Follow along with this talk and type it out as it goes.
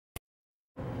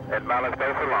Ed Miles,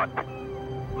 go for launch.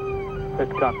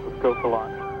 Let's go for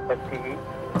launch. STE.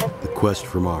 The quest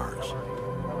for Mars.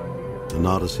 An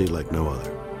odyssey like no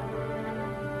other.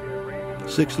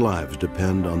 6 lives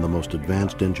depend on the most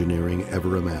advanced engineering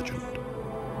ever imagined.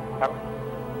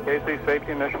 KC,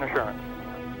 safety and mission assurance.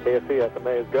 KSC,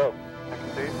 SMAs, go.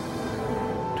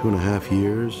 2.5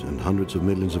 years and hundreds of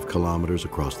millions of kilometers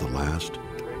across the last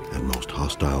and most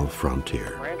hostile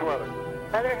frontier. Range weather.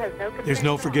 There's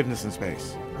no forgiveness in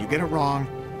space. You get it wrong,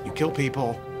 you kill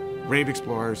people, raid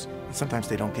explorers, and sometimes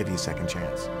they don't give you a second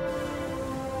chance.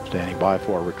 Standing by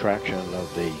for retraction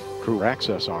of the crew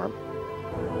access arm.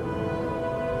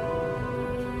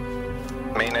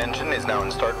 Main engine is now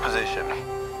in start position.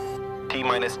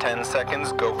 T-minus 10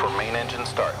 seconds, go for main engine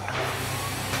start.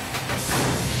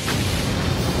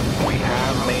 We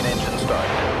have main engine start.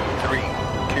 3,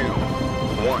 2,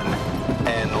 1,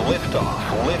 and liftoff,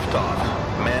 liftoff.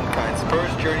 Mankind's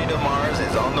first journey to Mars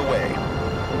is on the way.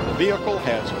 The vehicle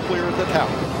has cleared the tower.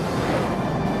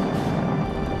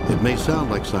 It may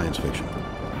sound like science fiction,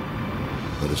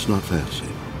 but it's not fantasy.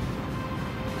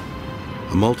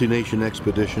 A multi-nation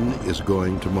expedition is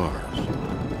going to Mars.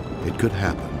 It could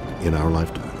happen in our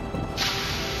lifetime.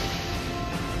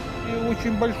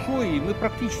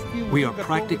 We are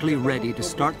practically ready to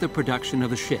start the production of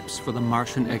the ships for the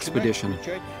Martian expedition.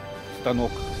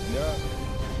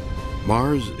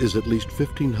 Mars is at least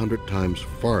 1,500 times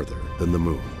farther than the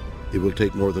Moon. It will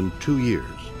take more than 2 years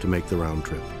to make the round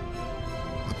trip.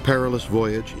 A perilous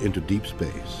voyage into deep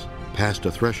space, past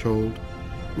a threshold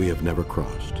we have never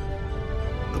crossed.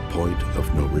 The point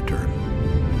of no return.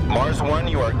 Mars 1,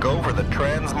 you are go for the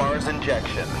Trans-Mars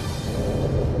injection.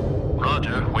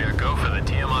 Roger, we are go for the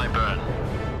TMI burn.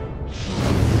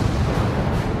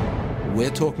 We're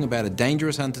talking about a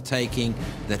dangerous undertaking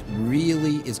that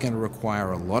really is going to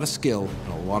require a lot of skill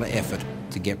and a lot of effort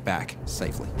to get back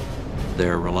safely.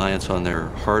 Their reliance on their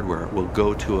hardware will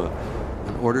go to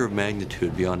an order of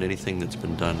magnitude beyond anything that's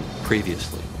been done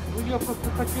previously.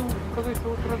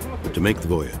 To make the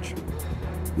voyage,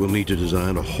 we'll need to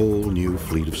design a whole new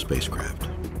fleet of spacecraft,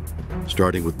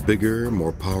 starting with bigger,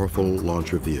 more powerful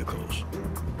launcher vehicles.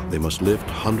 They must lift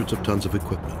hundreds of tons of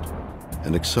equipment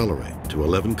and accelerate to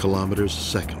 11 kilometers a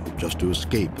second just to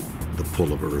escape the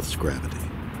pull of Earth's gravity.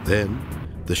 Then,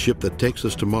 the ship that takes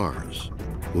us to Mars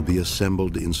will be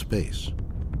assembled in space.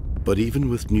 But even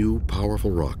with new powerful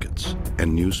rockets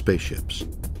and new spaceships,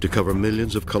 to cover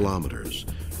millions of kilometers,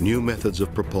 new methods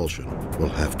of propulsion will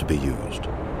have to be used.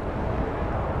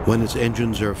 When its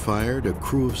engines are fired, a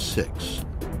crew of 6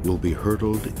 will be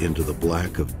hurtled into the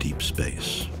black of deep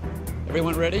space.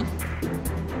 Everyone ready?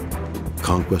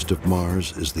 Conquest of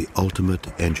Mars is the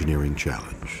ultimate engineering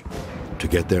challenge. To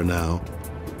get there now,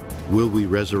 will we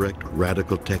resurrect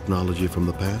radical technology from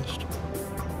the past?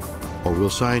 Or will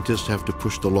scientists have to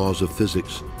push the laws of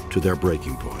physics to their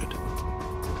breaking point?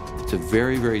 It's a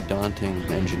very, very daunting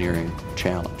engineering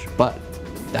challenge, but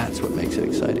that's what makes it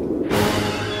exciting.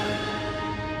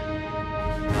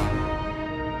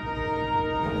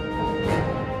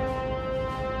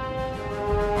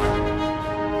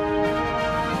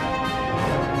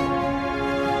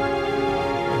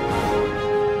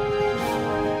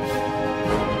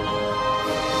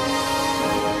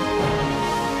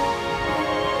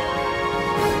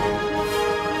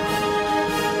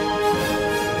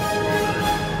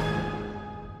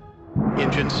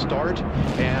 Engines start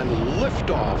and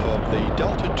liftoff of the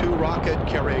Delta II rocket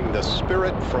carrying the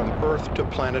Spirit from Earth to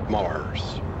planet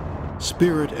Mars.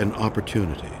 Spirit and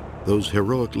Opportunity, those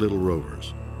heroic little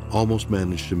rovers, almost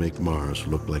managed to make Mars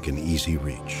look like an easy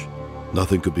reach.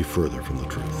 Nothing could be further from the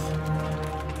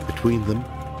truth. Between them,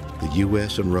 the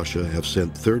US and Russia have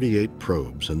sent 38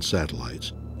 probes and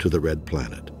satellites to the Red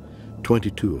Planet.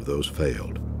 22 of those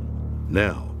failed.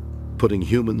 Now, putting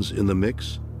humans in the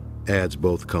mix adds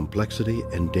both complexity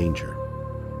and danger.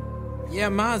 Yeah,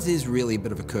 Mars is really a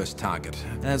bit of a cursed target.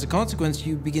 And as a consequence,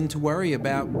 you begin to worry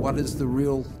about what is the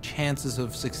real chances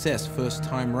of success first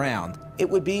time round. It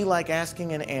would be like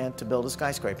asking an ant to build a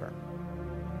skyscraper.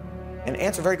 And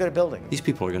ants are very good at building. These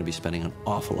people are going to be spending an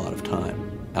awful lot of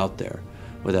time out there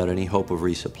without any hope of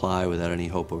resupply, without any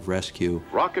hope of rescue.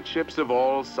 Rocket ships of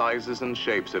all sizes and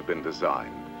shapes have been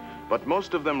designed, but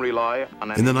most of them rely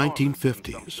on... In the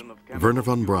 1950s, Wernher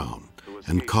von Braun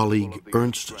and colleague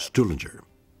Ernst Stühlinger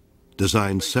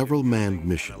designed several manned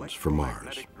missions for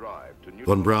Mars.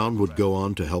 Von Braun would go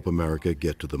on to help America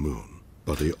get to the Moon,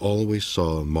 but he always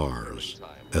saw Mars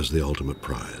as the ultimate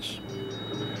prize.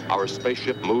 Our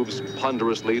spaceship moves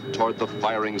ponderously toward the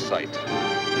firing site.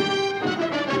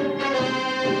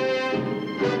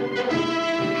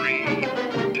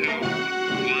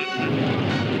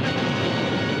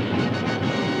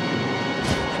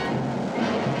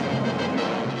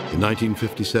 In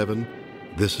 1957,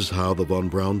 this is how the Von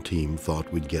Braun team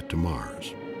thought we'd get to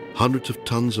Mars. Hundreds of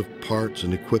tons of parts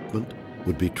and equipment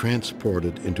would be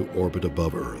transported into orbit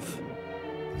above Earth.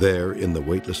 There, in the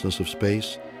weightlessness of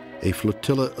space, a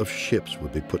flotilla of ships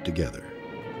would be put together.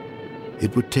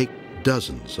 It would take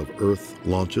dozens of Earth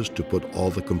launches to put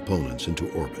all the components into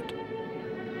orbit.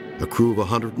 A crew of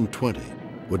 120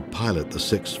 would pilot the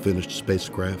 6 finished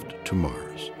spacecraft to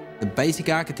Mars. The basic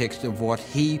architecture of what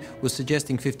he was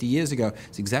suggesting 50 years ago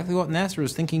is exactly what NASA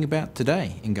is thinking about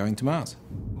today in going to Mars.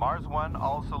 Mars One,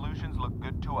 all solutions look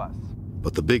good to us.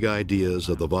 But the big ideas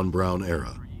of the Von Braun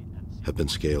era have been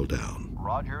scaled down.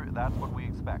 Roger, that's what we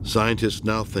expect. Scientists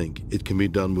now think it can be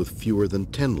done with fewer than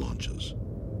 10 launches,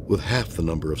 with half the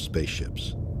number of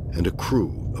spaceships, and a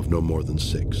crew of no more than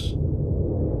 6.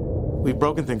 We've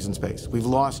broken things in space. We've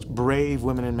lost brave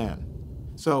women and men.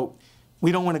 So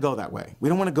we don't want to go that way. We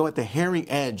don't want to go at the hairy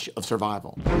edge of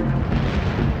survival.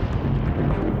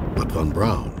 But Von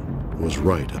Braun was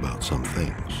right about some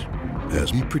things.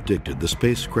 As he predicted, the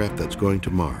spacecraft that's going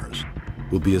to Mars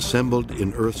will be assembled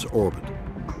in Earth's orbit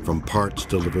from parts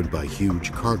delivered by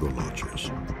huge cargo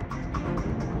launchers.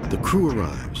 The crew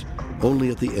arrives only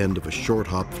at the end of a short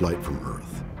hop flight from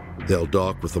Earth. They'll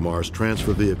dock with the Mars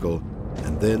transfer vehicle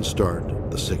and then start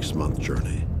the 6-month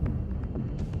journey.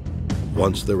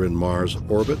 Once they're in Mars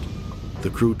orbit, the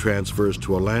crew transfers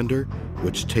to a lander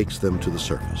which takes them to the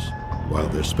surface, while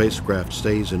their spacecraft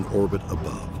stays in orbit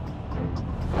above.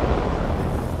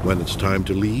 When it's time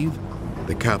to leave,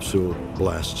 the capsule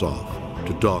blasts off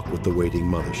to dock with the waiting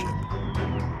mothership.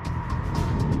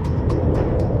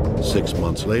 6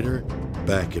 months later,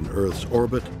 back in Earth's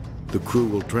orbit, the crew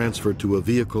will transfer to a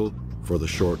vehicle for the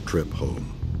short trip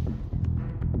home.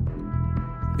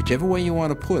 Whichever way you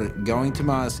want to put it, going to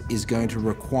Mars is going to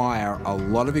require a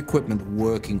lot of equipment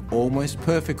working almost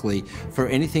perfectly for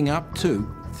anything up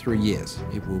to 3 years.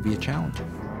 It will be a challenge.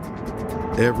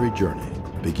 Every journey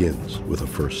begins with a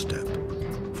first step.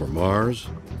 For Mars,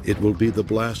 it will be the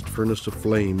blast furnace of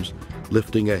flames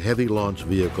lifting a heavy launch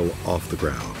vehicle off the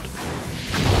ground.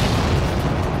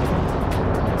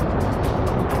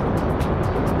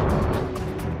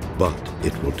 But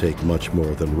it will take much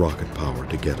more than rocket power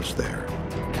to get us there.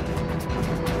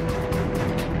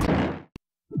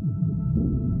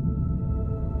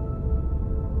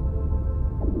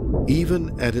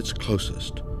 Even at its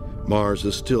closest, Mars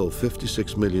is still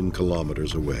 56 million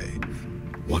kilometers away.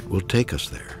 What will take us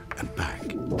there and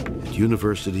back? At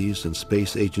universities and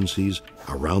space agencies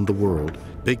around the world,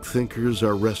 big thinkers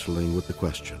are wrestling with the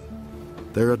question.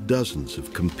 There are dozens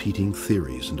of competing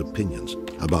theories and opinions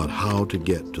about how to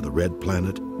get to the red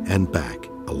planet and back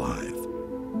alive.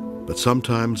 But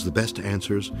sometimes the best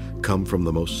answers come from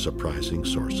the most surprising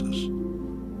sources.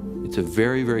 It's a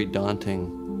very, very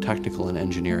daunting technical and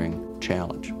engineering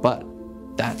challenge, but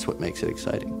that's what makes it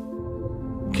exciting.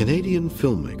 Canadian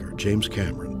filmmaker James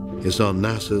Cameron is on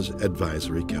NASA's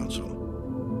Advisory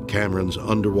Council. Cameron's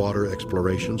underwater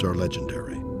explorations are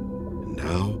legendary. And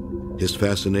now, his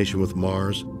fascination with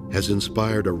Mars has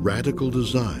inspired a radical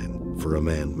design for a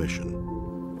manned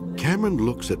mission. Cameron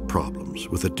looks at problems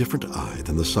with a different eye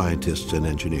than the scientists and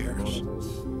engineers.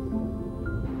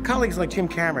 Colleagues like Jim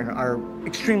Cameron are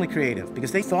extremely creative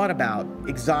because they thought about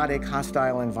exotic,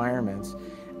 hostile environments,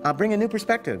 bring a new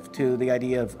perspective to the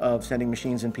idea of sending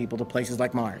machines and people to places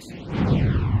like Mars.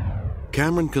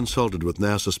 Cameron consulted with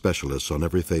NASA specialists on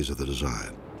every phase of the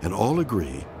design, and all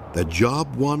agree that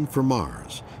job one for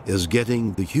Mars is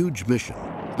getting the huge mission,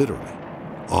 literally,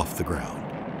 off the ground.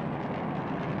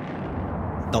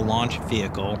 The launch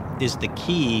vehicle is the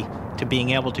key to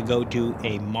being able to go do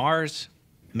a Mars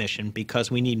mission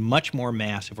because we need much more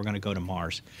mass if we're going to go to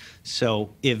Mars.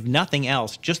 So if nothing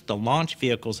else, just the launch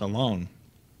vehicles alone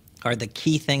are the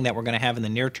key thing that we're going to have in the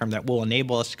near term that will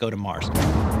enable us to go to Mars.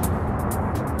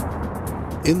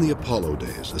 In the Apollo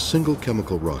days, a single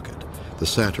chemical rocket, the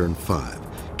Saturn V,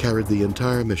 carried the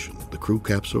entire mission, the crew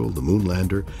capsule, the moon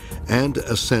lander, and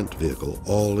ascent vehicle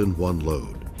all in one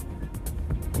load.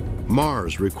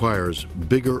 Mars requires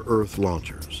bigger Earth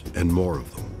launchers and more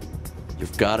of them.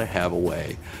 You've got to have a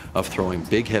way of throwing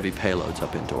big, heavy payloads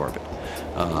up into orbit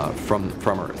from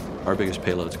Earth. Our biggest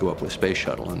payloads go up with Space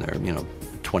Shuttle, and they're,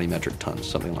 20 metric tons,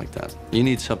 something like that. You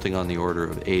need something on the order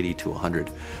of 80 to 100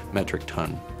 metric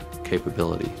ton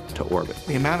capability to orbit.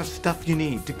 The amount of stuff you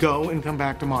need to go and come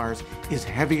back to Mars is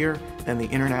heavier than the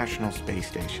International Space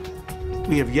Station.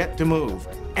 We have yet to move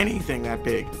anything that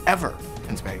big, ever,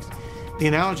 in space. The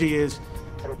analogy is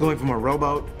going from a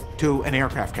rowboat to an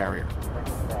aircraft carrier.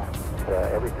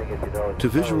 To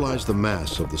visualize the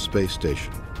mass of the space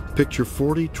station, picture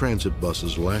 40 transit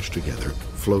buses lashed together,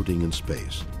 floating in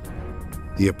space.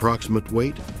 The approximate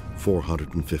weight,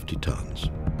 450 tons.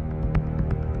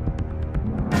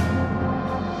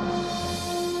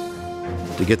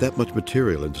 To get that much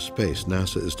material into space,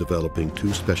 NASA is developing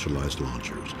two specialized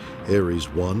launchers. Ares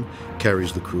 1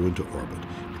 carries the crew into orbit.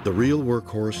 The real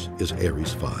workhorse is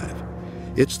Ares 5.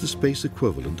 It's the space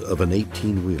equivalent of an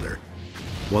 18-wheeler,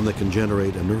 one that can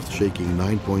generate an earth-shaking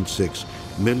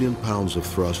 9.6 million pounds of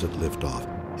thrust at liftoff,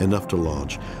 enough to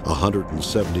launch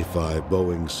 175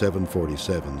 Boeing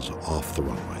 747s off the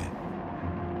runway.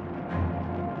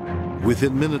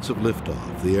 Within minutes of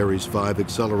liftoff, the Ares 5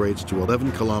 accelerates to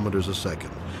 11 kilometers a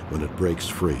second when it breaks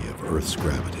free of Earth's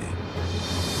gravity.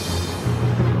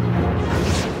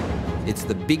 It's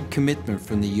the big commitment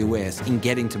from the US in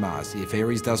getting to Mars. If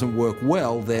Ares doesn't work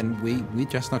well, then we're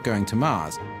just not going to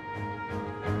Mars.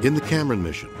 In the Cameron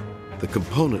mission, the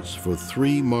components for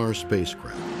 3 Mars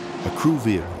spacecraft, a crew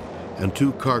vehicle, and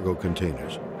 2 cargo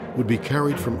containers would be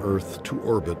carried from Earth to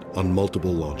orbit on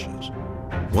multiple launches.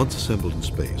 Once assembled in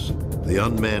space, the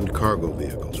unmanned cargo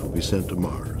vehicles will be sent to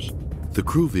Mars. The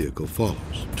crew vehicle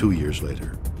follows 2 years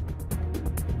later.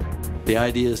 The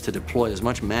idea is to deploy as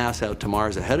much mass out to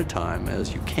Mars ahead of time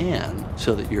as you can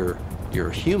so that your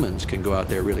humans can go out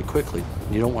there really quickly.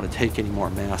 You don't want to take any more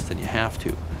mass than you have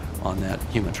to on that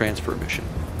human transfer mission.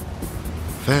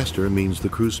 Faster means the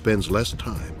crew spends less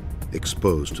time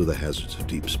exposed to the hazards of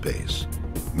deep space.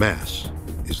 Mass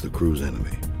is the crew's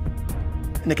enemy.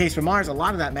 In the case for Mars, a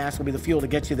lot of that mass will be the fuel to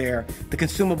get you there, the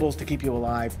consumables to keep you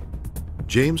alive.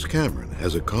 James Cameron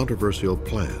has a controversial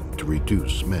plan to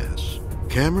reduce mass.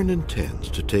 Cameron intends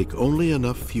to take only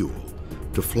enough fuel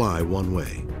to fly one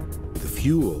way. The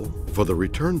fuel for the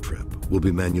return trip will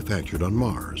be manufactured on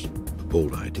Mars.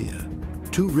 Bold idea.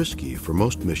 Too risky for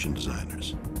most mission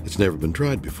designers. It's never been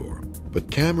tried before, but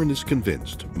Cameron is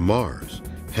convinced Mars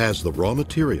has the raw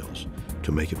materials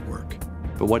to make it work.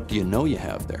 But what do you know you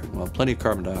have there? Well, plenty of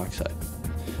carbon dioxide.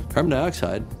 Carbon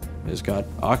dioxide has got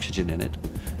oxygen in it,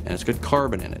 and it's got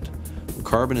carbon in it.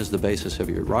 Carbon is the basis of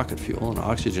your rocket fuel, and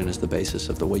oxygen is the basis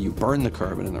of the way you burn the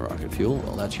carbon in the rocket fuel.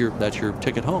 Well, that's your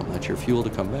ticket home. That's your fuel to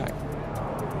come back.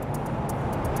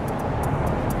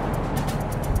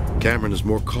 Cameron is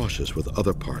more cautious with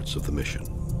other parts of the mission.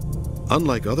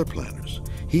 Unlike other planners,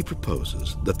 he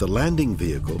proposes that the landing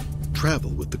vehicle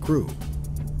travel with the crew.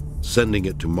 Sending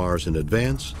it to Mars in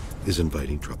advance is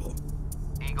inviting trouble.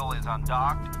 Eagle is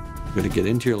undocked. You're going to get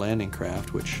into your landing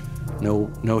craft, which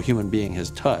no human being has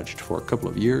touched for a couple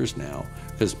of years now,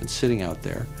 because it's been sitting out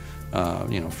there,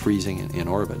 freezing in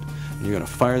orbit. And you're going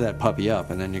to fire that puppy up,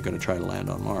 and then you're going to try to land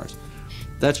on Mars.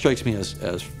 That strikes me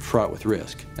as fraught with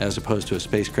risk, as opposed to a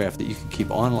spacecraft that you can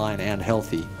keep online and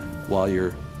healthy while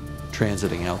you're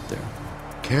transiting out there.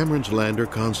 Cameron's lander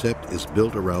concept is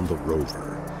built around the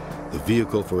rover, the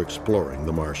vehicle for exploring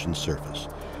the Martian surface.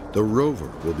 The rover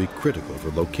will be critical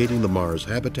for locating the Mars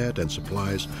habitat and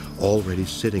supplies already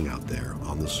sitting out there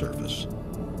on the surface.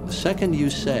 The second you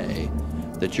say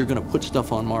that you're going to put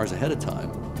stuff on Mars ahead of time,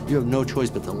 you have no choice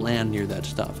but to land near that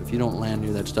stuff. If you don't land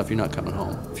near that stuff, you're not coming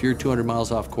home. If you're 200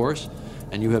 miles off course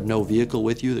and you have no vehicle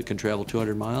with you that can travel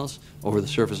 200 miles over the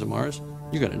surface of Mars,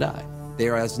 you're going to die.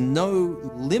 There is no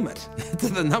limit to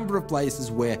the number of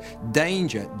places where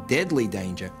danger, deadly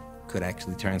danger, could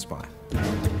actually transpire.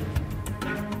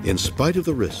 In spite of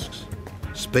the risks,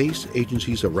 space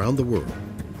agencies around the world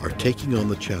are taking on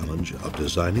the challenge of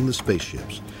designing the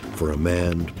spaceships for a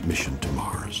manned mission to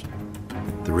Mars.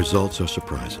 The results are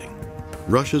surprising.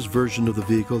 Russia's version of the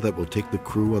vehicle that will take the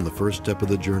crew on the first step of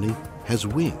the journey has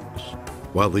wings,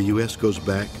 while the US goes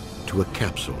back to a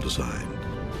capsule design.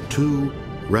 Two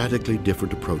radically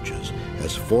different approaches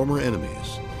as former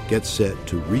enemies get set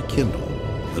to rekindle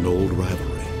an old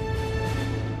rivalry.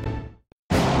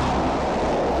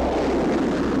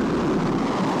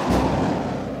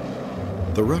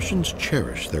 The Russians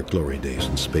cherish their glory days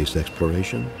in space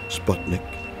exploration. Sputnik,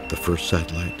 the first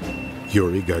satellite.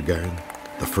 Yuri Gagarin,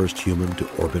 the first human to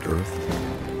orbit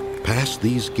Earth. Past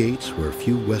these gates where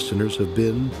few Westerners have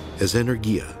been is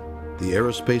Energia, the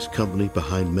aerospace company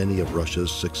behind many of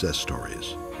Russia's success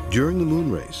stories. During the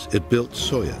moon race, it built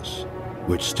Soyuz,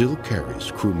 which still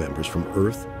carries crew members from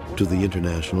Earth to the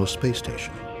International Space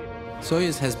Station.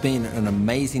 Soyuz has been an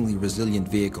amazingly resilient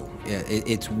vehicle.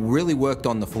 It's really worked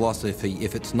on the philosophy,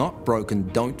 if it's not broken,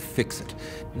 don't fix it.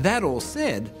 That all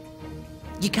said,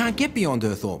 you can't get beyond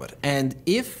Earth orbit. And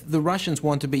if the Russians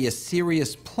want to be a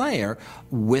serious player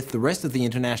with the rest of the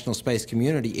international space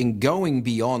community in going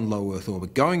beyond low Earth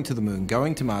orbit, going to the moon,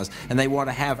 going to Mars, and they want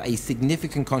to have a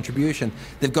significant contribution,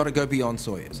 they've got to go beyond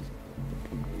Soyuz.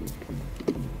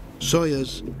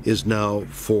 Soyuz is now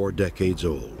 4 decades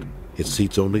old. It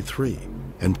seats only 3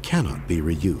 and cannot be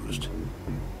reused.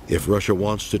 If Russia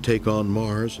wants to take on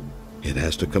Mars, it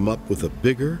has to come up with a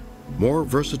bigger, more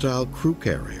versatile crew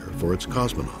carrier for its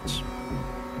cosmonauts.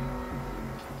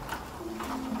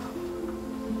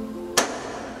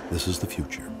 This is the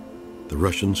future. The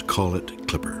Russians call it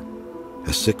Clipper, a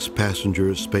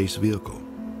 6-passenger space vehicle.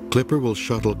 Clipper will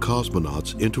shuttle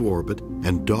cosmonauts into orbit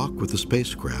and dock with the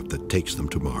spacecraft that takes them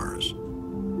to Mars.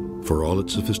 For all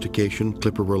its sophistication,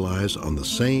 Clipper relies on the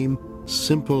same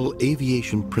simple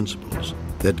aviation principles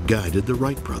that guided the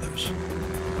Wright brothers.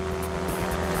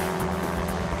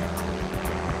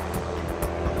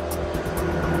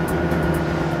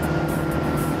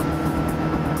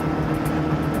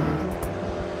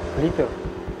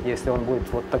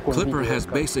 Clipper has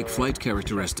basic flight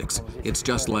characteristics. It's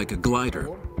just like a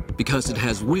glider. Because it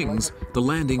has wings, the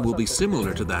landing will be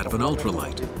similar to that of an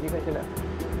ultralight.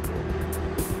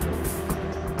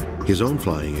 His own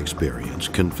flying experience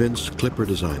convinced Clipper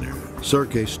designer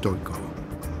Sergei Stoiko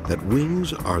that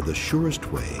wings are the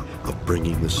surest way of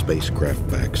bringing the spacecraft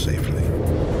back safely.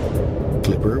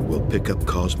 Clipper will pick up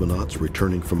cosmonauts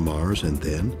returning from Mars and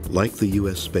then, like the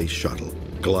U.S. Space Shuttle,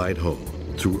 glide home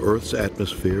through Earth's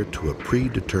atmosphere to a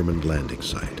predetermined landing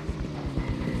site.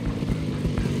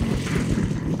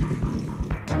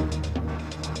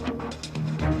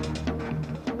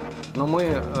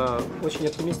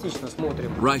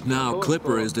 Right now,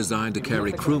 Clipper is designed to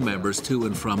carry crew members to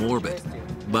and from orbit.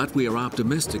 But we are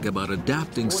optimistic about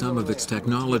adapting some of its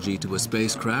technology to a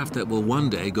spacecraft that will one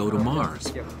day go to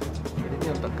Mars.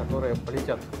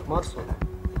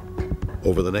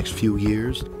 Over the next few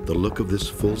years, the look of this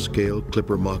full-scale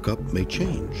Clipper mock-up may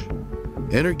change.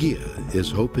 Energia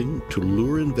is hoping to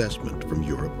lure investment from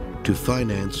Europe to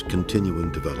finance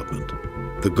continuing development.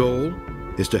 The goal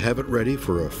is to have it ready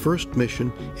for a first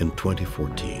mission in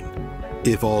 2014.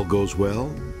 If all goes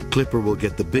well, Clipper will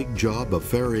get the big job of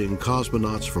ferrying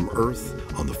cosmonauts from Earth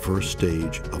on the first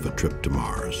stage of a trip to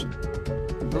Mars.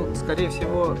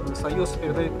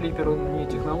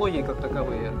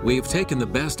 We've taken the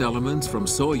best elements from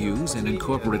Soyuz and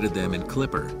incorporated them in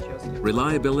Clipper.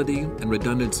 Reliability and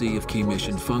redundancy of key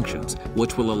mission functions,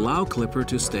 which will allow Clipper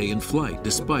to stay in flight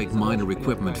despite minor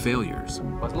equipment failures.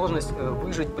 And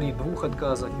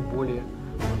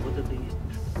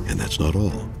that's not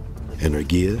all.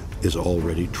 Energia is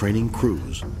already training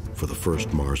crews for the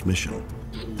first Mars mission.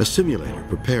 A simulator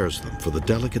prepares them for the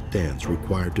delicate dance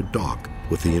required to dock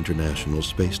with the International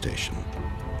Space Station.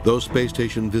 Those space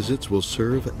station visits will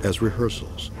serve as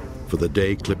rehearsals for the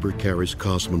day Clipper carries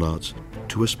cosmonauts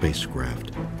to a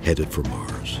spacecraft headed for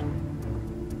Mars.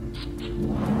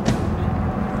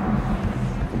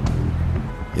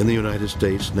 In the United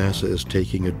States, NASA is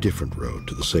taking a different road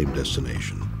to the same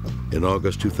destination. In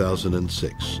August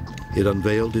 2006, it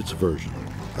unveiled its version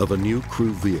of a new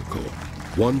crew vehicle,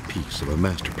 one piece of a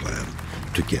master plan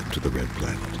to get to the Red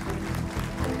Planet.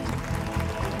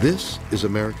 This is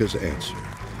America's answer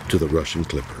to the Russian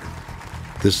Clipper,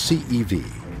 the CEV,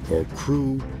 or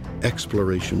Crew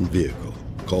Exploration Vehicle,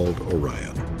 called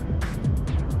Orion.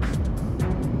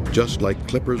 Just like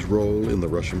Clipper's role in the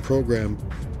Russian program,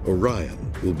 Orion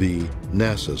will be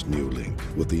NASA's new link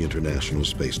with the International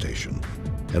Space Station.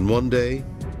 And one day,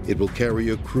 it will carry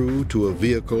a crew to a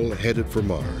vehicle headed for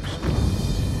Mars.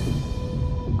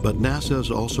 But NASA is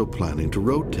also planning to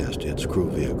road test its crew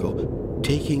vehicle,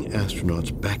 taking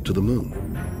astronauts back to the moon,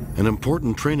 an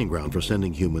important training ground for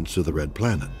sending humans to the Red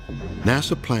Planet.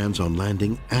 NASA plans on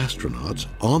landing astronauts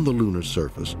on the lunar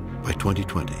surface by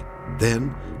 2020,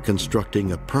 then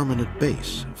constructing a permanent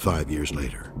base 5 years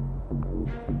later.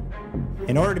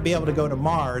 In order to be able to go to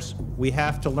Mars, we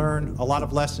have to learn a lot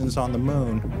of lessons on the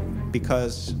moon,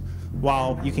 because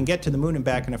while you can get to the moon and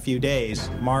back in a few days,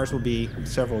 Mars will be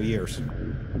several years.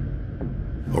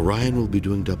 Orion will be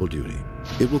doing double duty.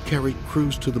 It will carry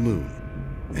crews to the moon,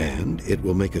 and it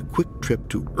will make a quick trip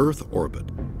to Earth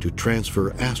orbit to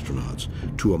transfer astronauts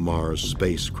to a Mars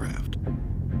spacecraft.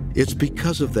 It's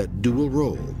because of that dual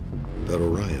role that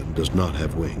Orion does not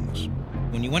have wings.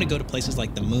 When you want to go to places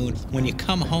like the moon, when you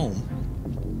come home,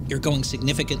 you're going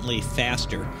significantly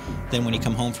faster than when you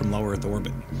come home from low Earth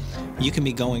orbit. You can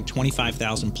be going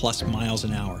 25,000 plus miles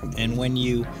an hour. And when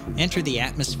you enter the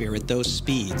atmosphere at those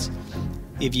speeds,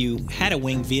 if you had a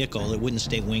winged vehicle, it wouldn't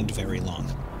stay winged very long.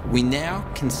 We now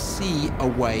can see a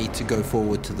way to go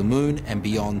forward to the moon and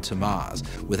beyond to Mars.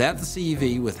 Without the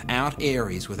CEV, without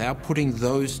Ares, without putting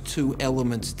those two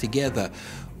elements together,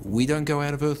 we don't go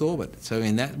out of Earth orbit. So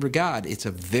in that regard, it's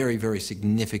a very, very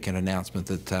significant announcement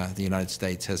that the United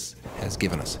States has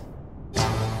given us.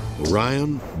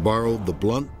 Orion borrowed the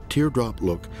blunt teardrop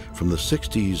look from the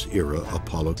 60s era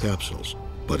Apollo capsules,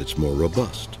 but it's more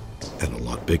robust and a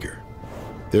lot bigger.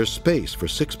 There's space for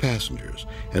 6 passengers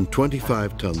and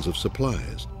 25 tons of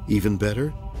supplies. Even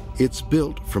better, it's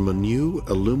built from a new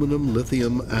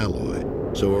aluminum-lithium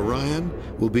alloy, so Orion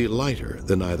will be lighter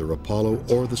than either Apollo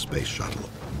or the space shuttle.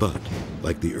 But,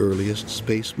 like the earliest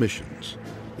space missions,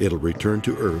 it'll return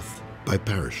to Earth by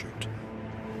parachute.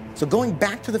 So going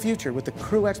back to the future with the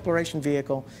Crew Exploration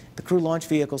Vehicle, the Crew Launch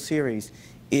Vehicle series,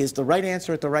 is the right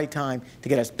answer at the right time to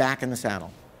get us back in the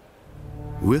saddle.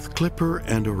 With Clipper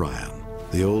and Orion,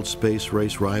 the old space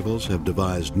race rivals have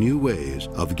devised new ways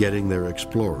of getting their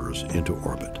explorers into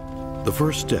orbit. The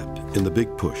first step in the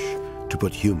big push to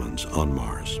put humans on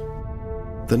Mars.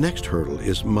 The next hurdle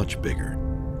is much bigger.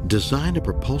 Design a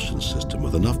propulsion system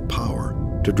with enough power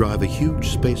to drive a huge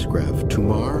spacecraft to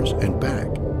Mars and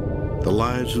back. The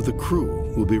lives of the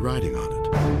crew will be riding on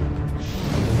it.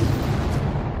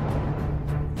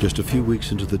 Just a few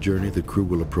weeks into the journey, the crew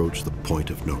will approach the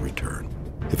point of no return.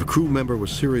 If a crew member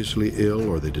was seriously ill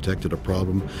or they detected a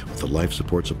problem with the life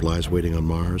support supplies waiting on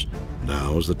Mars,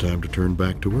 now is the time to turn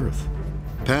back to Earth.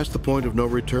 Past the point of no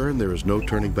return, there is no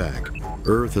turning back.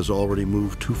 Earth has already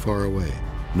moved too far away.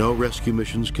 No rescue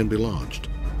missions can be launched.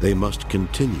 They must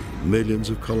continue millions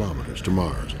of kilometers to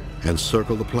Mars and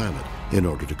circle the planet in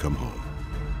order to come home.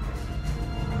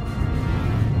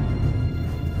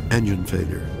 Engine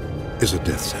failure is a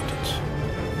death sentence.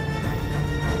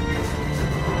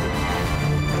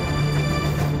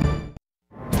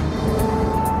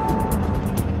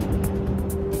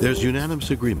 There's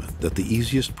unanimous agreement that the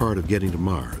easiest part of getting to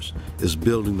Mars is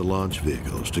building the launch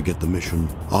vehicles to get the mission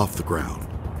off the ground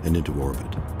and into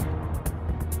orbit.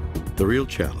 The real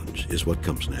challenge is what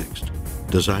comes next,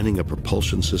 designing a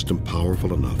propulsion system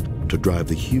powerful enough to drive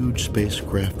the huge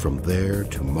spacecraft from there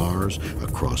to Mars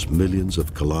across millions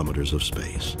of kilometers of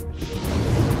space.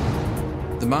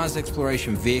 The Mars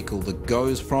exploration vehicle that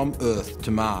goes from Earth to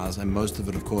Mars, and most of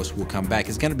it, of course, will come back,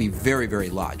 is going to be very,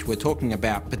 very large. We're talking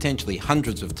about potentially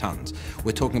hundreds of tons.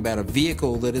 We're talking about a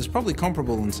vehicle that is probably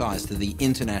comparable in size to the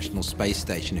International Space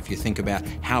Station, if you think about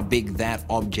how big that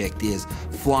object is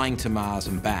flying to Mars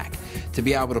and back. To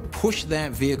be able to push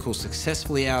that vehicle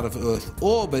successfully out of Earth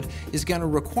orbit is going to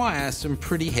require some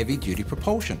pretty heavy-duty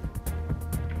propulsion.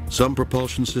 Some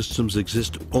propulsion systems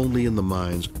exist only in the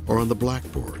minds or on the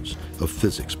blackboards of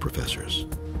physics professors.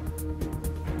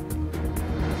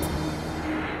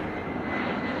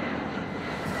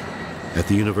 At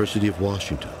the University of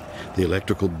Washington, the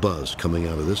electrical buzz coming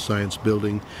out of this science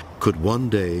building could one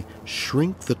day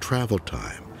shrink the travel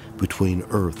time between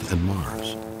Earth and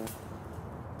Mars.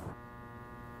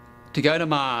 To go to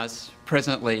Mars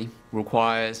presently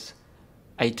requires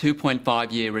a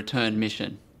 2.5-year return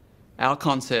mission. Our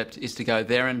concept is to go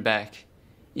there and back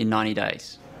in 90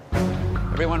 days.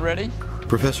 Everyone ready?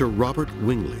 Professor Robert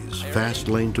Wingley's fast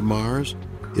lane to Mars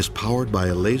is powered by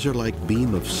a laser-like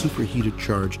beam of superheated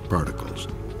charged particles.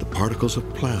 The particles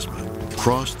of plasma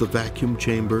cross the vacuum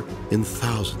chamber in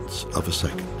thousandths of a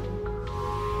second.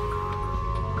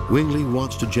 Wingley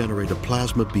wants to generate a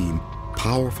plasma beam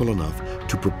powerful enough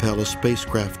to propel a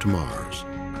spacecraft to Mars.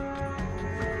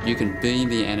 You can beam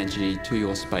the energy to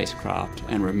your spacecraft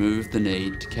and remove the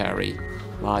need to carry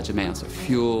large amounts of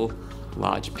fuel,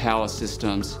 large power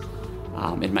systems.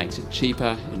 It makes it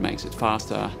cheaper, it makes it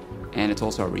faster, and it's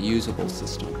also a reusable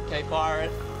system. Okay, fire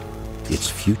it. It's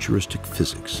futuristic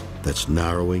physics that's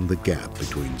narrowing the gap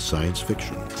between science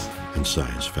fiction and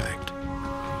science fact.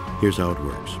 Here's how it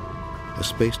works. A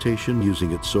space station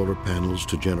using its solar panels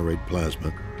to generate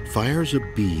plasma fires a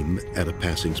beam at a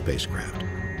passing spacecraft.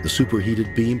 The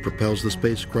superheated beam propels the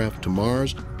spacecraft to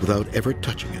Mars without ever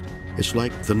touching it. It's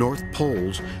like the north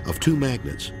poles of two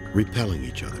magnets repelling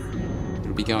each other.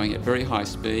 It'll be going at very high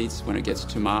speeds when it gets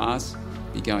to Mars,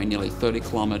 be going nearly 30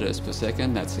 kilometers per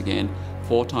second. That's again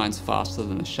 4 times faster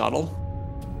than a shuttle.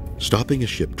 Stopping a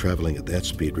ship traveling at that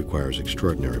speed requires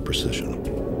extraordinary precision.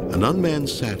 An unmanned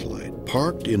satellite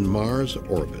parked in Mars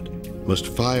orbit must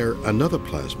fire another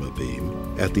plasma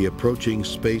beam at the approaching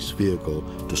space vehicle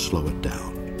to slow it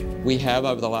down. We have,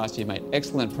 over the last year, made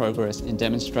excellent progress in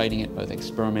demonstrating it both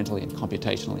experimentally and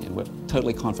computationally, and we're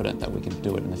totally confident that we can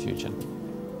do it in the future.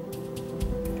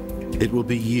 It will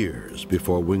be years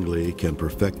before Wingley can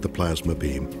perfect the plasma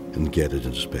beam and get it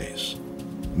into space.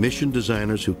 Mission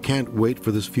designers who can't wait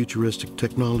for this futuristic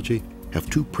technology have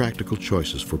 2 practical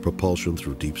choices for propulsion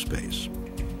through deep space.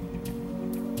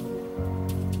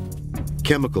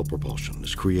 Chemical propulsion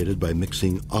is created by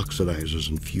mixing oxidizers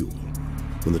and fuel.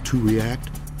 When the 2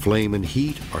 react, flame and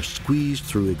heat are squeezed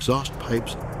through exhaust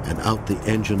pipes and out the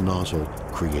engine nozzle,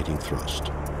 creating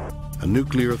thrust. A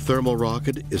nuclear thermal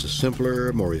rocket is a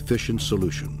simpler, more efficient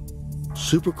solution.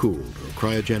 Supercooled or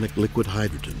cryogenic liquid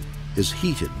hydrogen is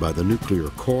heated by the nuclear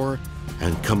core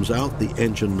and comes out the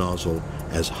engine nozzle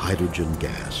as hydrogen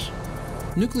gas.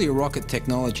 Nuclear rocket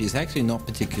technology is actually not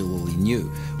particularly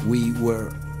new. We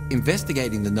were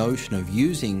investigating the notion of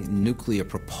using nuclear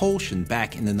propulsion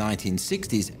back in the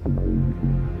 1960s.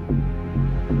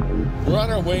 We're on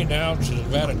our way now to the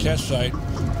Nevada test site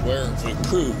where we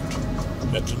proved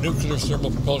that the nuclear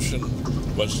thermal propulsion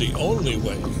was the only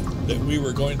way that we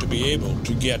were going to be able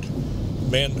to get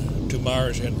men to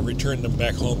Mars and return them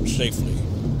back home safely.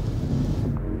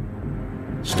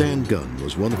 Stan Gunn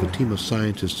was one of a team of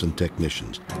scientists and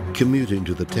technicians commuting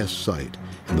to the test site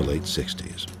in the late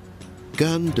 60s.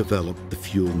 Gunn developed the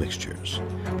fuel mixtures.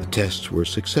 The tests were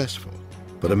successful,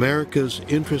 but America's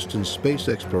interest in space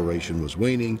exploration was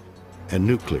waning, and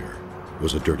nuclear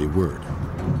was a dirty word.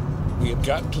 We had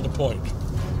gotten to the point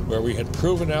where we had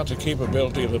proven out the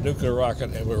capability of the nuclear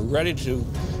rocket and were ready to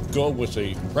go with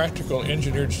a practical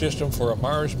engineered system for a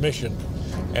Mars mission,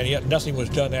 and yet nothing was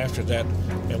done after that,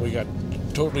 and we got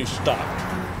totally stopped.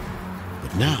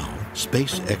 But now,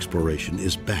 space exploration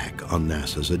is back on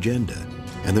NASA's agenda,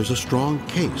 and there's a strong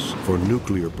case for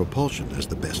nuclear propulsion as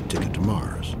the best ticket to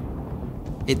Mars.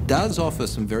 It does offer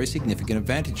some very significant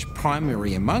advantage,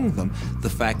 primary among them the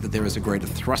fact that there is a greater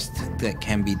thrust that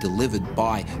can be delivered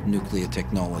by nuclear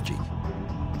technology.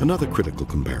 Another critical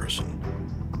comparison: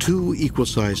 2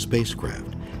 equal-sized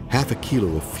spacecraft, half a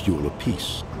kilo of fuel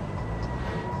apiece.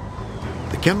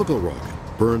 The chemical rocket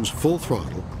burns full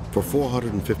throttle for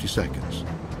 450 seconds.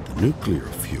 The nuclear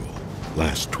fuel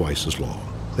lasts twice as long.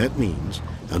 That means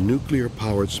a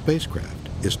nuclear-powered spacecraft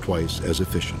is twice as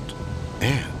efficient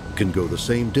and can go the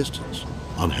same distance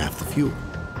on half the fuel.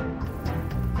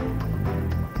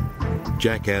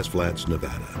 Jackass Flats,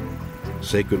 Nevada,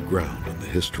 sacred ground in the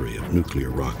history of nuclear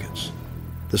rockets.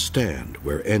 The stand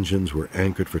where engines were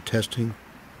anchored for testing,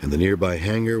 and the nearby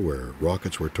hangar where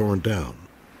rockets were torn down.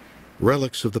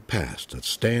 Relics of the past that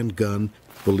Stan Gunn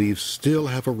believes still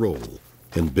have a role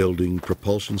in building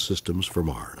propulsion systems for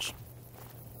Mars.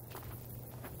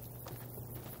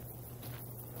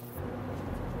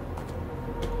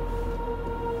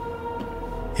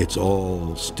 It's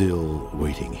all still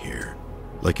waiting here,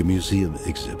 like a museum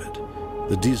exhibit.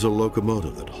 The diesel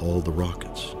locomotive that hauled the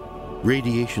rockets.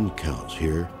 Radiation counts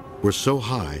here were so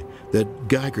high that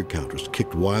Geiger counters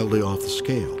kicked wildly off the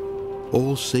scale.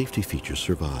 Old safety features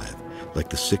survive, like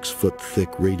the 6-foot-thick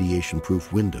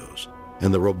radiation-proof windows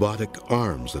and the robotic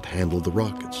arms that handled the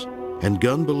rockets. And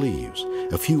Gunn believes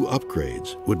a few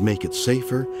upgrades would make it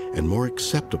safer and more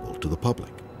acceptable to the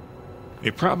public. A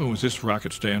problem with this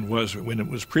rocket stand was when it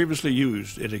was previously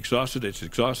used, it exhausted its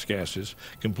exhaust gases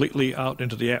completely out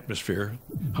into the atmosphere.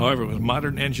 However, with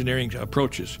modern engineering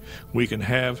approaches, we can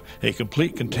have a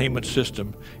complete containment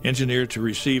system engineered to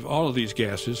receive all of these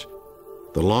gases.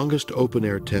 The longest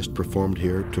open-air test performed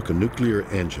here took a nuclear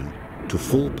engine to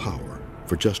full power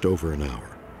for just over an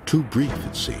hour. Too brief,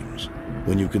 it seems,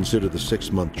 when you consider the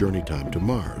 6-month journey time to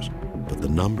Mars, but the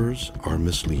numbers are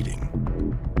misleading.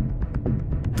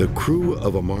 The crew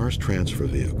of a Mars transfer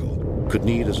vehicle could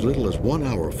need as little as 1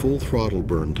 hour full throttle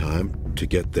burn time to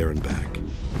get there and back.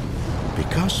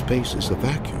 Because space is a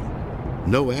vacuum,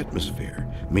 no atmosphere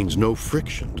means no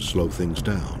friction to slow things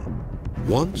down.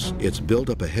 Once it's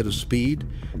built up ahead of speed,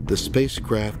 the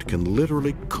spacecraft can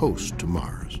literally coast to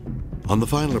Mars. On the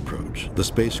final approach, the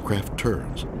spacecraft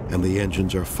turns and the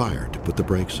engines are fired to put the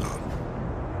brakes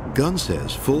on. Gunn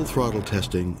says full throttle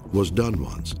testing was done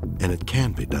once, and it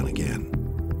can be done again.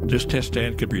 This test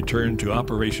stand could return to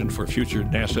operation for future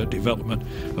NASA development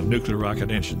of nuclear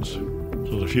rocket engines.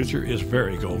 So the future is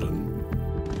very golden.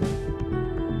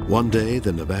 One day,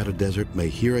 the Nevada desert may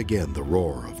hear again the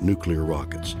roar of nuclear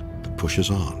rockets that pushes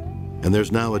on. And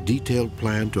there's now a detailed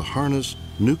plan to harness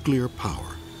nuclear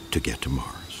power to get to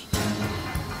Mars.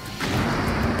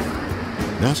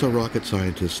 NASA rocket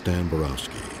scientist Stan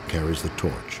Borowski carries the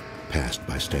torch passed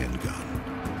by Stan Gunn.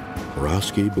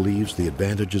 Borowski believes the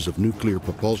advantages of nuclear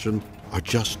propulsion are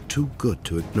just too good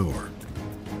to ignore.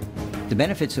 The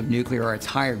benefits of nuclear are its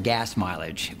higher gas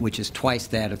mileage, which is twice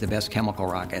that of the best chemical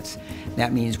rockets.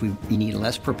 That means we need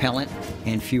less propellant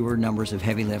and fewer numbers of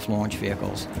heavy-lift launch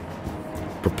vehicles.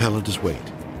 Propellant is weight,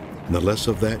 and the less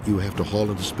of that you have to haul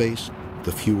into space,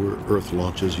 the fewer Earth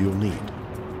launches you'll need.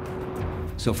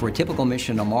 So for a typical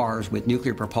mission to Mars with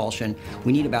nuclear propulsion,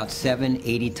 we need about 7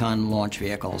 80-ton launch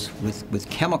vehicles. With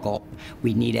chemical,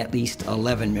 we need at least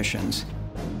 11 missions.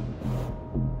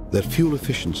 That fuel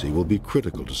efficiency will be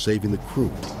critical to saving the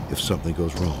crew if something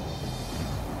goes wrong.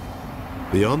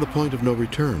 Beyond the point of no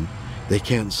return, they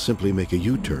can't simply make a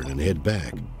U-turn and head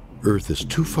back. Earth is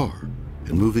too far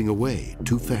and moving away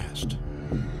too fast.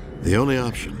 The only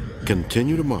option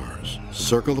continue to Mars,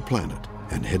 circle the planet,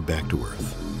 and head back to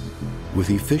Earth. With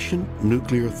efficient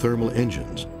nuclear thermal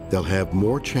engines, they'll have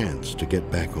more chance to get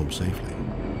back home safely.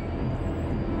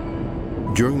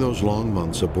 During those long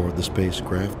months aboard the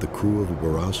spacecraft, the crew of a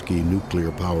Borowski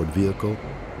nuclear-powered vehicle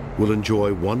will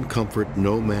enjoy one comfort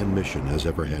no manned mission has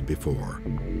ever had before: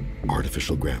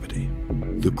 artificial gravity.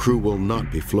 The crew will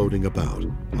not be floating about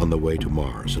on the way to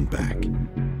Mars and back.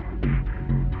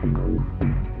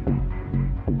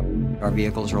 Our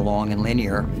vehicles are long and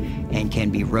linear and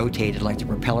can be rotated like the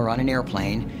propeller on an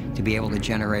airplane to be able to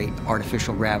generate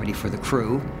artificial gravity for the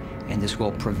crew, and this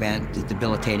will prevent the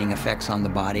debilitating effects on the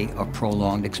body of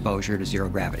prolonged exposure to zero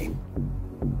gravity.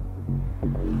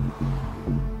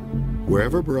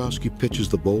 Wherever Borowski pitches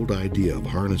the bold idea of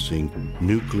harnessing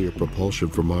nuclear propulsion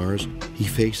for Mars, he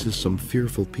faces some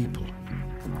fearful people.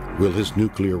 Will his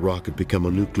nuclear rocket become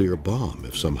a nuclear bomb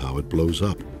if somehow it blows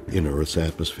up in Earth's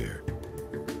atmosphere?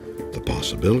 The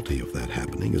possibility of that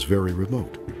happening is very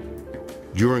remote.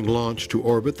 During launch to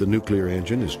orbit, the nuclear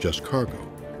engine is just cargo.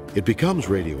 It becomes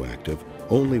radioactive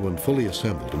only when fully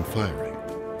assembled and firing.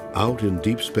 Out in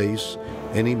deep space,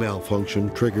 any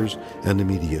malfunction triggers an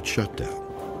immediate shutdown.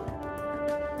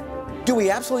 Do we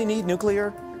absolutely need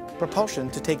nuclear propulsion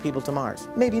to take people to Mars?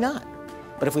 Maybe not.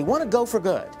 But if we want to go for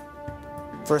good,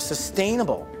 for a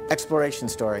sustainable exploration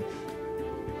story,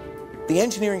 the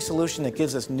engineering solution that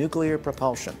gives us nuclear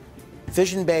propulsion,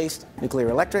 fission-based, nuclear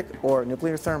electric, or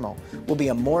nuclear thermal, will be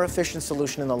a more efficient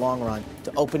solution in the long run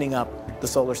to opening up the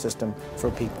solar system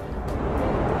for people.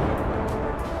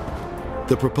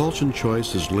 The propulsion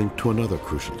choice is linked to another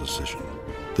crucial decision: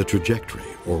 the trajectory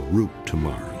or route to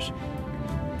Mars.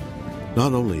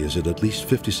 Not only is it at least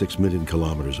 56 million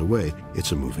kilometers away,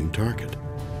 it's a moving target.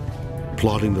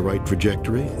 Plotting the right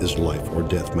trajectory is life or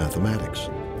death mathematics.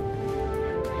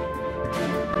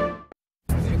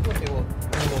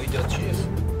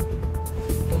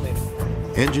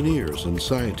 Engineers and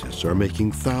scientists are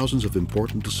making thousands of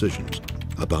important decisions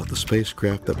about the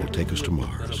spacecraft that will take us to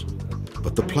Mars.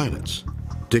 But the planets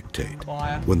dictate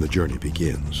when the journey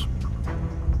begins.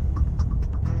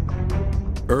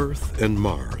 Earth and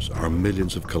Mars are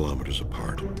millions of kilometers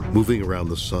apart, moving around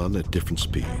the sun at different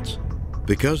speeds.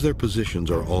 Because their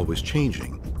positions are always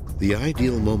changing, the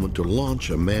ideal moment to launch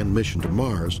a manned mission to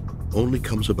Mars only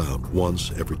comes about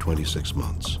once every 26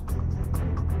 months.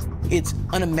 It's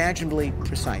unimaginably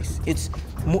precise. It's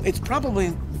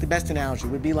probably the best analogy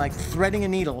would be like threading a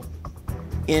needle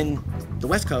in the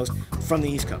West Coast from the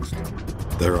East Coast.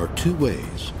 There are two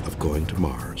ways of going to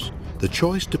Mars. The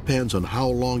choice depends on how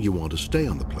long you want to stay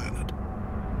on the planet.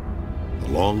 The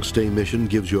long stay mission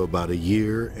gives you about 1.5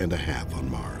 years on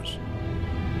Mars.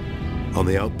 On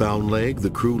the outbound leg, the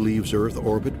crew leaves Earth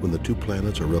orbit when the two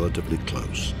planets are relatively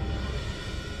close.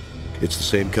 It's the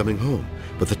same coming home,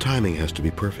 but the timing has to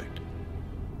be perfect.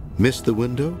 Miss the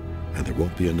window, and there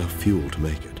won't be enough fuel to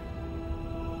make it.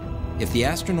 If the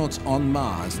astronauts on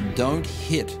Mars don't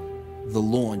hit the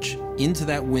launch into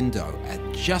that window at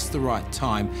just the right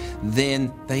time,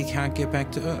 then they can't get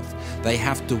back to Earth. They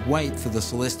have to wait for the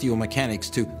celestial mechanics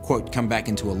to, quote, come back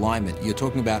into alignment. You're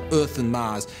talking about Earth and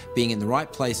Mars being in the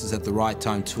right places at the right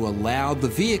time to allow the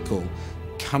vehicle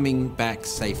coming back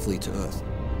safely to Earth.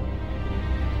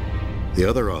 The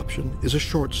other option is a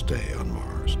short stay on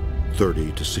Mars,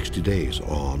 30 to 60 days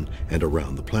on and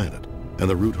around the planet, and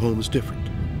the route home is different.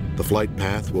 The flight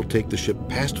path will take the ship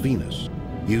past Venus,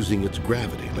 using its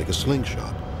gravity like a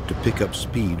slingshot to pick up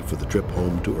speed for the trip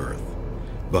home to Earth.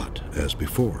 But, as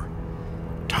before,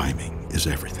 timing is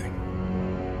everything.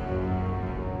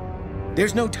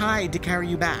 There's no tide to carry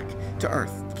you back to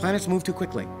Earth. The planets move too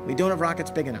quickly. We don't have rockets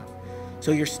big enough.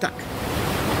 So you're stuck.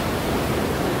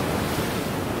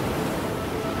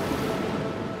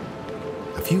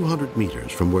 A few hundred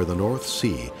meters from where the North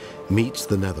Sea meets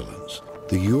the Netherlands,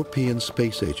 the European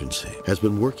Space Agency has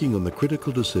been working on the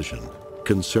critical decision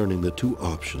concerning the two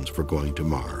options for going to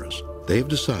Mars. They've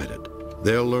decided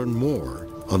they'll learn more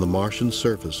on the Martian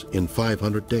surface in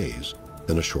 500 days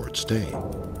than a short stay.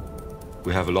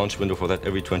 We have a launch window for that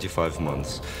every 25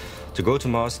 months. To go to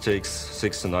Mars takes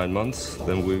 6 to 9 months.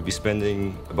 Then we'll be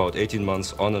spending about 18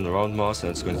 months on and around Mars, and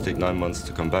it's going to take 9 months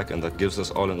to come back, and that gives us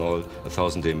all in all a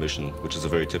 1,000-day mission, which is a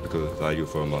very typical value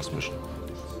for a Mars mission.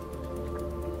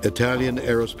 Italian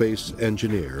aerospace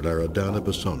engineer Loredana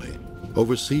Bassoni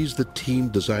oversees the team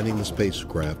designing the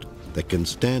spacecraft that can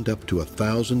stand up to a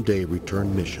 1,000-day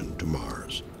return mission to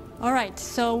Mars. All right,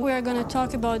 so we're going to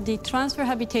talk about the transfer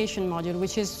habitation module,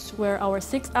 which is where our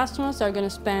 6 astronauts are going to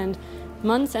spend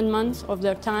months and months of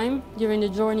their time during the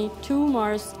journey to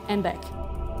Mars and back.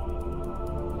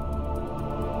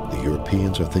 The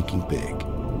Europeans are thinking big.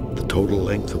 The total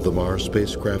length of the Mars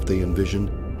spacecraft they envisioned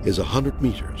is 100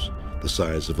 meters, the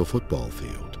size of a football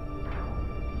field.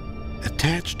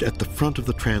 Attached at the front of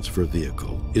the transfer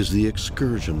vehicle is the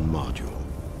excursion module.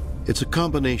 It's a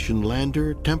combination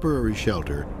lander, temporary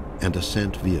shelter, and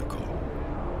ascent vehicle.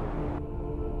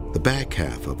 The back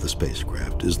half of the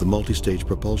spacecraft is the multi-stage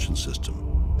propulsion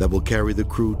system that will carry the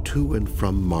crew to and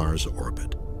from Mars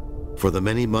orbit. For the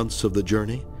many months of the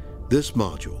journey, this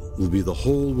module will be the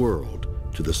whole world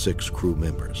to the 6 crew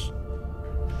members.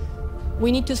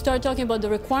 We need to start talking about the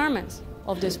requirements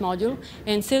of this module.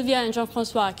 And Sylvia and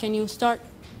Jean-François, can you start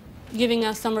giving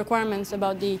us some requirements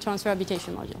about the transfer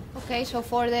habitation module? Okay, so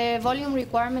for the volume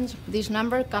requirements, this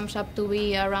number comes up to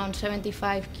be around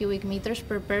 75 cubic meters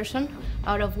per person,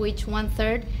 out of which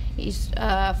 1/3 is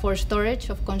for storage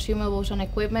of consumables and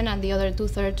equipment, and the other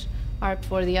 2/3 are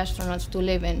for the astronauts to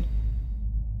live in.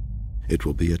 It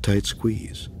will be a tight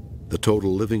squeeze. The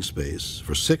total living space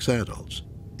for 6 adults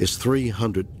is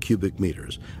 300 cubic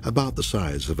meters, about the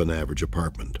size of an average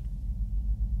apartment.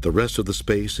 The rest of the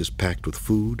space is packed with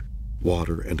food,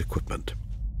 water, and equipment.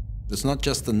 It's not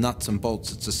just the nuts and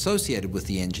bolts that's associated with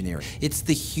the engineering. It's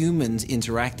the humans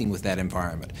interacting with that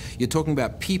environment. You're talking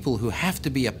about people who have to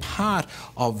be a part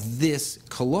of this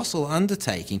colossal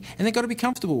undertaking, and they've got to be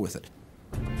comfortable with it.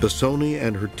 Pisoni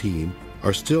and her team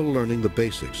are still learning the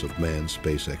basics of manned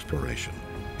space exploration.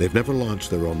 They've never launched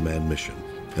their own manned mission,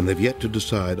 and they've yet to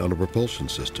decide on a propulsion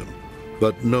system.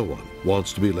 But no one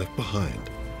wants to be left behind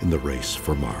in the race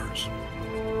for Mars.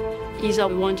 ESA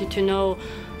wanted to know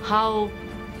how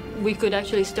we could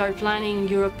actually start planning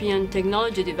European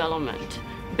technology development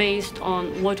based on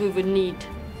what we would need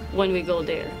when we go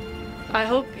there. I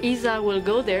hope ESA will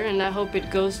go there, and I hope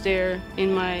it goes there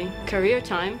in my career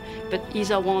time, but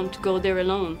ESA won't go there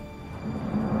alone.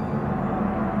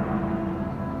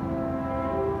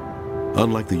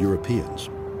 Unlike the Europeans,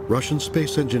 Russian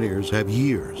space engineers have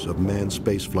years of manned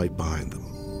spaceflight behind them.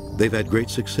 They've had great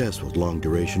success with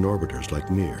long-duration orbiters like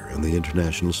Mir and the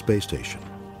International Space Station.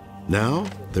 Now,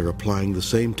 they're applying the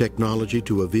same technology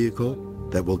to a vehicle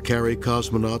that will carry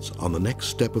cosmonauts on the next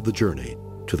step of the journey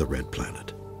to the Red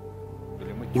Planet.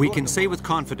 We can say with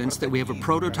confidence that we have a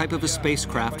prototype of a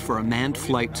spacecraft for a manned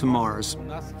flight to Mars.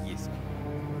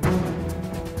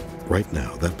 Right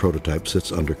now, that prototype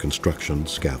sits under construction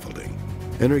scaffolding.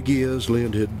 Energia's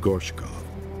Leonid Gorshkov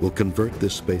will convert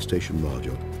this space station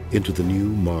module into the new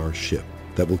Mars ship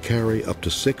that will carry up to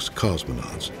 6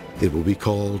 cosmonauts. It will be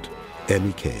called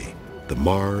MEK, the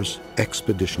Mars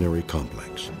Expeditionary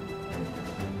Complex.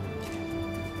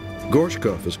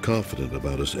 Gorshkov is confident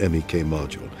about his MEK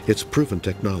module. It's proven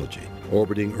technology,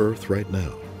 orbiting Earth right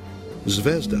now.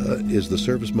 Zvezda is the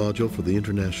service module for the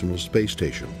International Space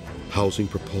Station, housing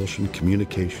propulsion,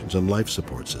 communications, and life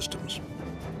support systems.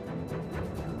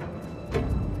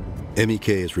 MEK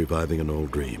is reviving an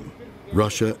old dream.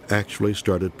 Russia actually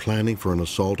started planning for an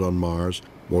assault on Mars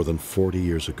more than 40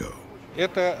 years ago.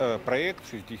 Back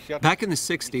in the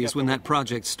 60s, when that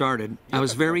project started, I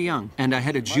was very young, and I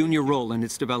had a junior role in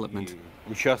its development.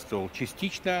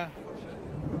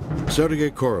 Sergei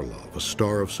Korolev, a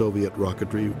star of Soviet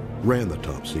rocketry, ran the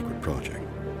top-secret project.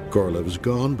 Korolev is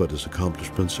gone, but his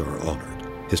accomplishments are honored.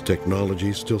 His technology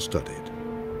is still studied.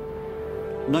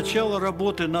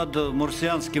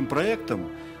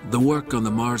 The work on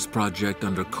the Mars project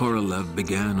under Korolev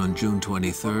began on June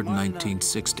 23,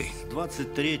 1960.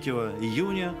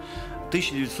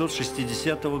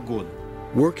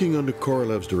 Working under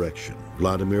Korolev's direction,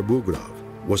 Vladimir Bugrov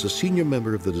was a senior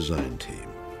member of the design team.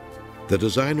 The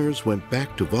designers went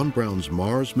back to von Braun's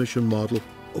Mars mission model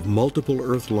of multiple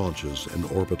Earth launches and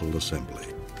orbital assembly.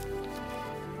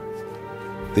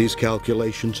 These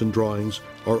calculations and drawings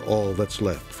are all that's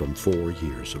left from 4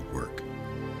 years of work.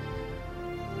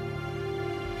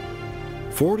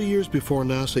 40 years before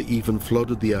NASA even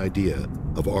floated the idea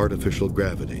of artificial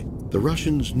gravity, the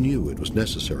Russians knew it was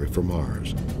necessary for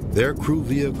Mars. Their crew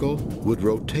vehicle would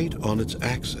rotate on its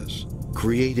axis,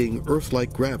 creating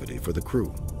Earth-like gravity for the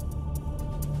crew.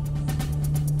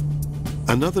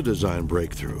 Another design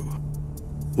breakthrough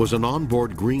was an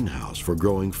onboard greenhouse for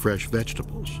growing fresh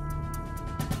vegetables.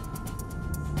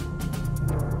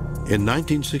 In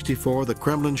 1964, the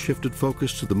Kremlin shifted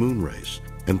focus to the moon race,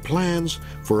 and plans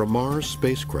for a Mars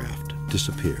spacecraft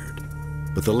disappeared.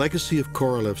 But the legacy of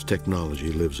Korolev's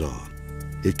technology lives on.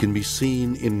 It can be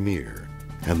seen in Mir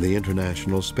and the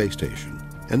International Space Station,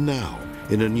 and now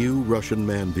in a new Russian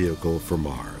manned vehicle for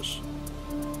Mars.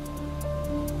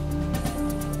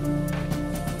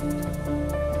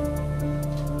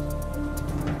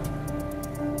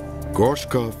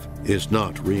 Gorshkov is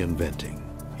not reinventing,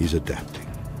 he's adapting.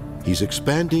 He's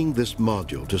expanding this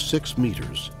module to 6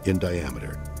 meters in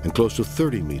diameter and close to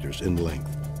 30 meters in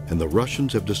length. And the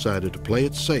Russians have decided to play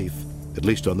it safe, at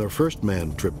least on their first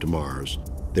manned trip to Mars.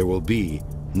 There will be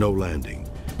no landing.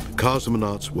 The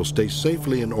cosmonauts will stay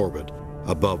safely in orbit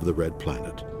above the red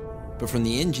planet. But from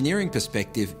the engineering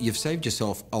perspective, you've saved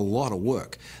yourself a lot of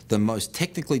work. The most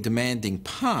technically demanding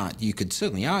part, you could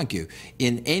certainly argue,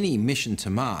 in any mission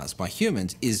to Mars by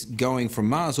humans is going from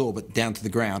Mars orbit down to the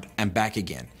ground and back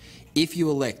again. If you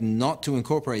elect not to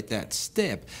incorporate that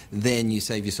step, then you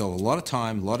save yourself a lot of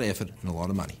time, a lot of effort, and a lot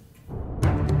of money.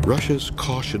 Russia's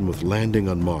caution with landing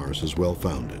on Mars is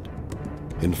well-founded.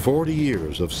 In 40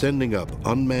 years of sending up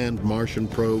unmanned Martian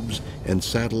probes and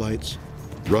satellites,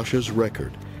 Russia's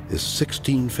record is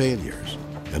 16 failures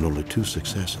and only 2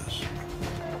 successes.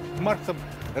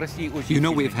 You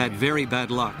know, we've had very bad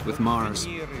luck with Mars.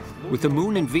 With the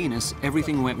Moon and Venus,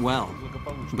 everything went well.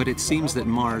 But it seems that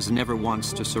Mars never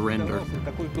wants to surrender.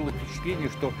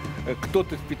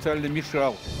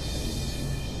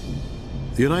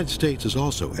 The United States is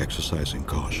also exercising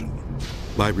caution.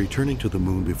 By returning to the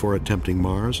Moon before attempting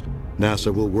Mars,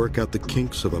 NASA will work out the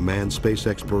kinks of a manned space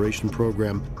exploration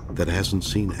program that hasn't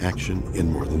seen action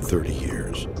in more than 30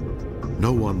 years.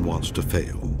 No one wants to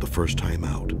fail the first time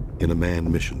out in a manned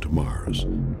mission to Mars.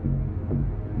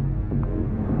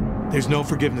 There's no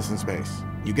forgiveness in space.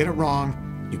 You get it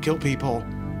wrong, you kill people,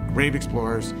 brave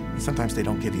explorers, and sometimes they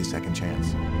don't give you a second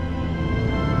chance.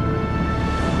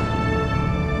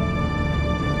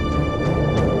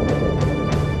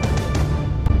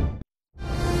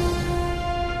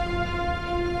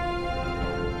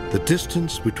 The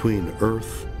distance between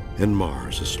Earth and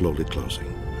Mars is slowly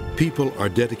closing. People are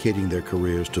dedicating their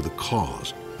careers to the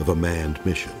cause of a manned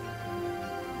mission.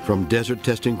 From desert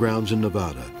testing grounds in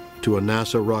Nevada to a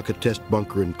NASA rocket test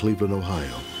bunker in Cleveland,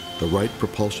 Ohio, the right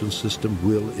propulsion system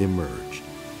will emerge.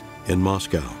 In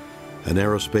Moscow, an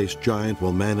aerospace giant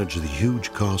will manage the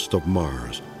huge cost of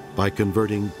Mars by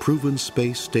converting proven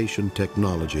space station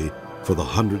technology for the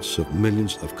hundreds of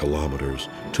millions of kilometers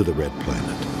to the red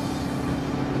planet.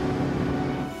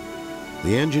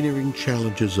 The engineering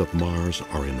challenges of Mars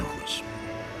are enormous.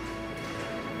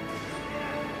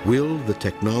 Will the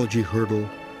technology hurdle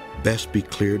best be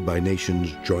cleared by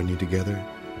nations joining together?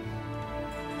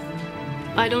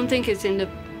 I don't think it's in the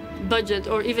budget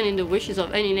or even in the wishes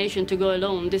of any nation to go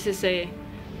alone. This is a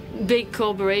big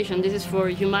cooperation. This is for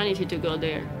humanity to go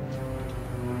there.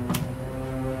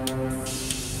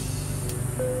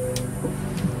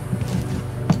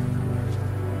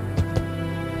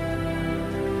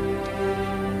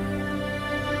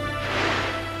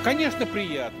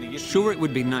 Sure, it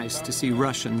would be nice to see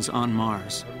Russians on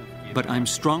Mars, but I'm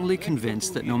strongly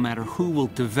convinced that no matter who will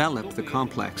develop the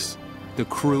complex, the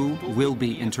crew will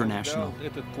be international.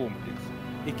 We've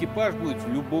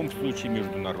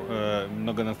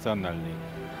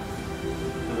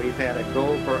had a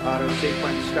go for auto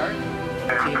sequence start.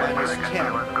 T-minus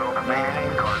 10, 9,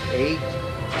 8,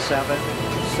 7,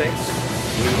 6.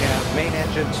 We have main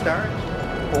engine start.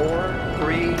 4,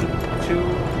 3, 2,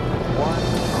 1,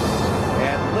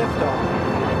 and liftoff.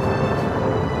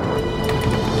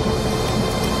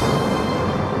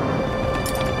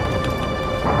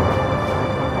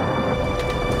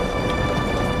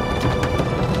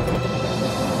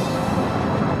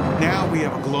 Now we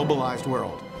have a globalized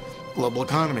world, global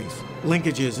economies,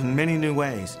 linkages in many new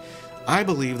ways. I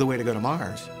believe the way to go to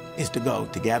Mars is to go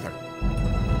together.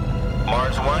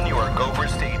 Mars 1, you are go for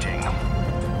staging.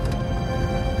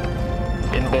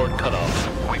 Inboard cutoff.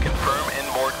 We confirm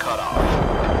inboard cutoff.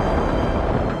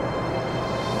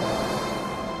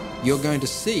 You're going to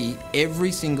see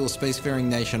every single spacefaring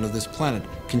nation of this planet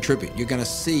contribute. You're going to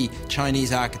see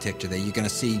Chinese architecture there. You're going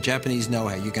to see Japanese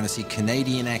know-how. You're going to see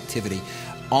Canadian activity.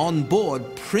 On board,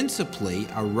 principally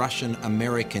a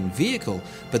Russian-American vehicle,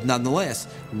 but nonetheless,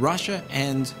 Russia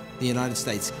and the United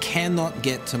States cannot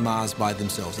get to Mars by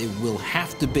themselves. It will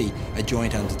have to be a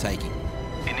joint undertaking.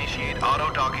 Initiate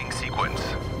auto-docking sequence.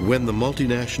 When the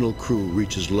multinational crew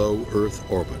reaches low Earth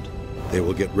orbit, they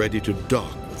will get ready to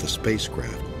dock with a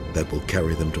spacecraft that will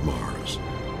carry them to Mars.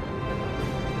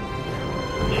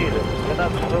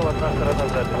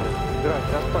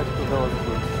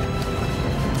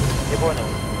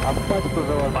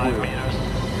 5 meters.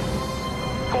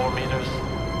 4 meters.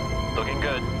 Looking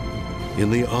good. In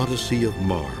the odyssey of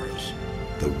Mars,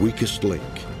 the weakest link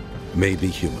may be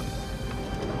human.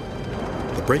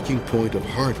 The breaking point of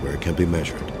hardware can be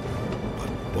measured. But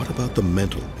what about the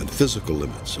mental and physical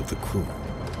limits of the crew?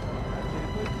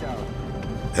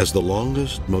 As the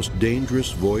longest, most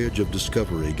dangerous voyage of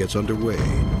discovery gets underway,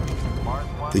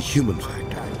 the human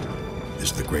factor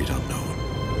is the great unknown.